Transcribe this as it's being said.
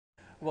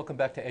Welcome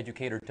back to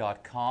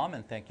Educator.com,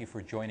 and thank you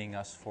for joining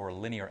us for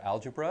Linear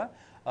Algebra.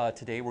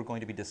 Today we're going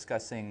to be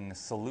discussing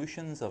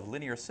solutions of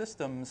linear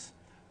systems,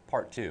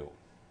 Part 2.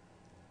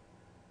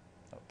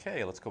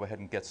 Okay, let's go ahead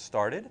and get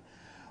started.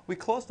 We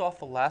closed off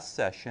the last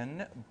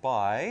session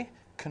by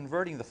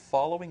converting the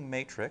following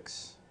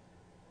matrix.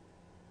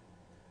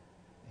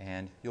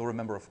 And you'll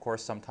remember, of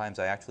course, sometimes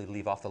I actually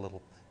leave off the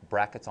little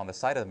brackets on the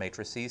side of the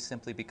matrices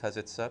simply because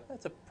it's a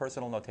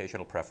personal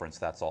notational preference,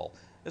 that's all.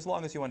 As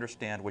long as you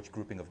understand which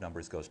grouping of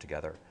numbers goes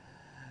together.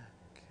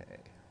 Okay.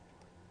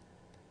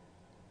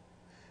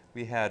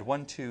 We had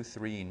 1, 2,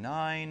 3,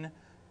 9,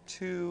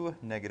 2,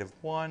 negative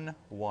 1,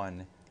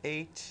 1,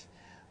 8,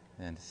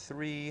 and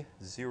 3,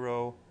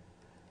 0,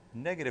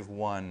 negative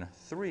 1,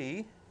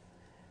 3,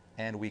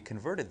 and we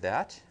converted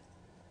that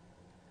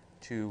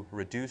to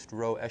reduced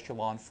row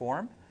echelon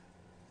form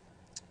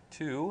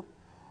to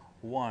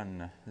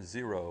 1,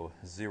 0,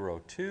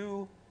 0,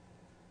 2,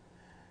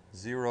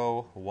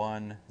 0,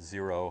 1,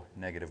 0,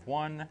 negative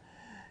 1,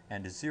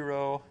 and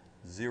 0,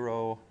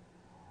 0,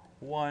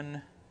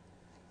 1,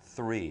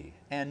 3.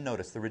 And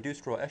notice the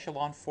reduced row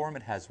echelon form,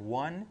 it has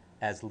 1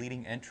 as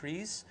leading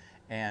entries,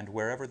 and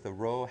wherever the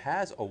row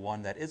has a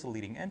 1 that is a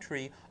leading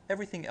entry,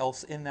 everything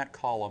else in that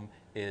column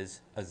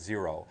is a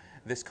 0.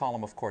 This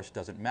column, of course,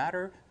 doesn't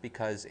matter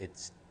because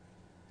it's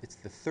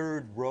the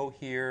third row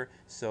here,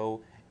 so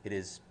it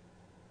is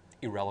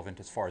irrelevant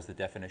as far as the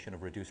definition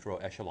of reduced row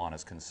echelon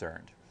is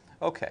concerned.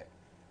 Okay,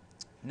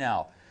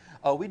 now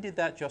we did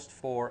that just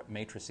for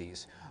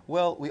matrices.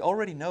 Well, we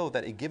already know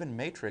that a given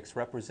matrix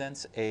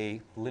represents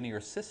a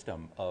linear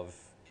system of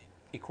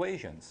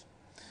equations.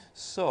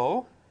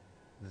 So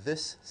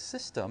this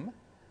system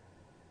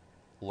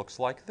looks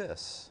like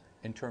this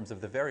in terms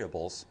of the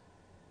variables.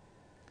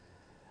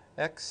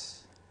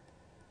 X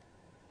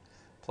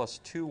plus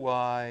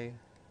 2y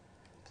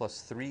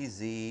plus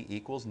 3z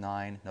equals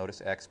 9.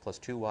 Notice x plus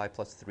 2y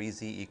plus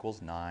 3z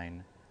equals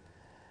 9.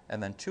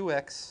 And then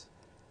 2x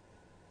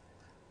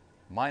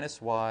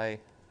minus y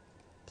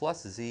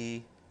plus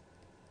z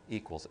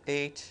equals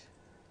 8.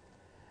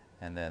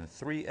 And then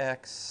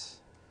 3x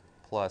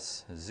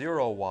plus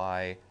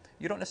 0y.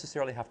 You don't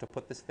necessarily have to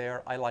put this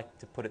there. I like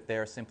to put it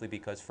there simply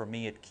because for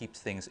me it keeps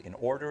things in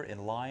order,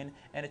 in line,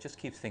 and it just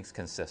keeps things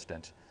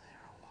consistent.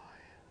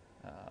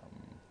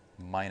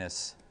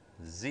 Minus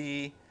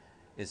z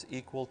is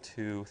equal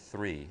to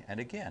 3. And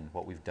again,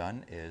 what we've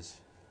done is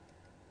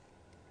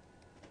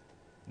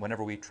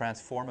whenever we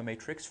transform a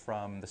matrix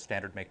from the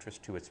standard matrix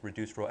to its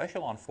reduced row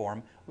echelon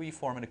form, we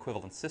form an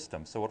equivalent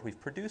system. So what we've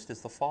produced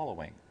is the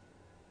following.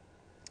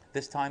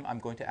 This time I'm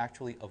going to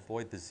actually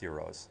avoid the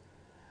zeros.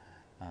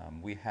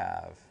 We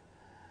have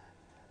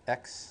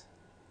x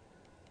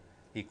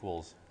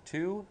equals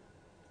 2,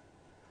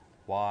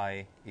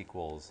 y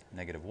equals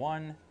negative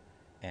 1,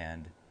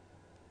 and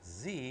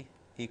z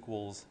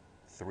equals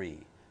 3.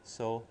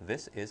 So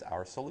this is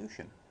our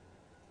solution.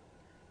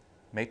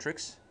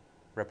 Matrix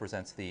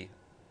represents the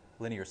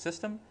linear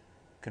system,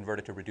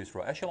 converted to reduced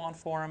row echelon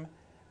form.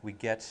 We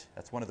get,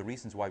 that's one of the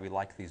reasons why we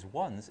like these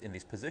 1s in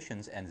these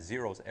positions and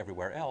 0s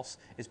everywhere else,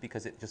 is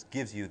because it just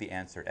gives you the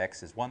answer.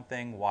 X is one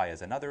thing, y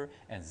is another,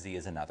 and z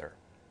is another.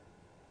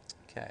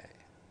 Okay.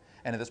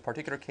 And in this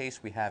particular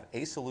case, we have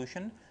a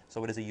solution,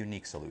 so it is a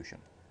unique solution.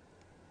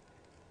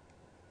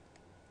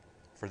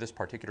 For this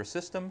particular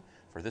system,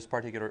 for this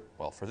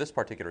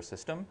particular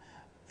system,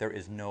 there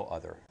is no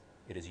other.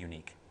 It is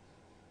unique.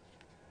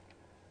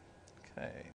 Okay.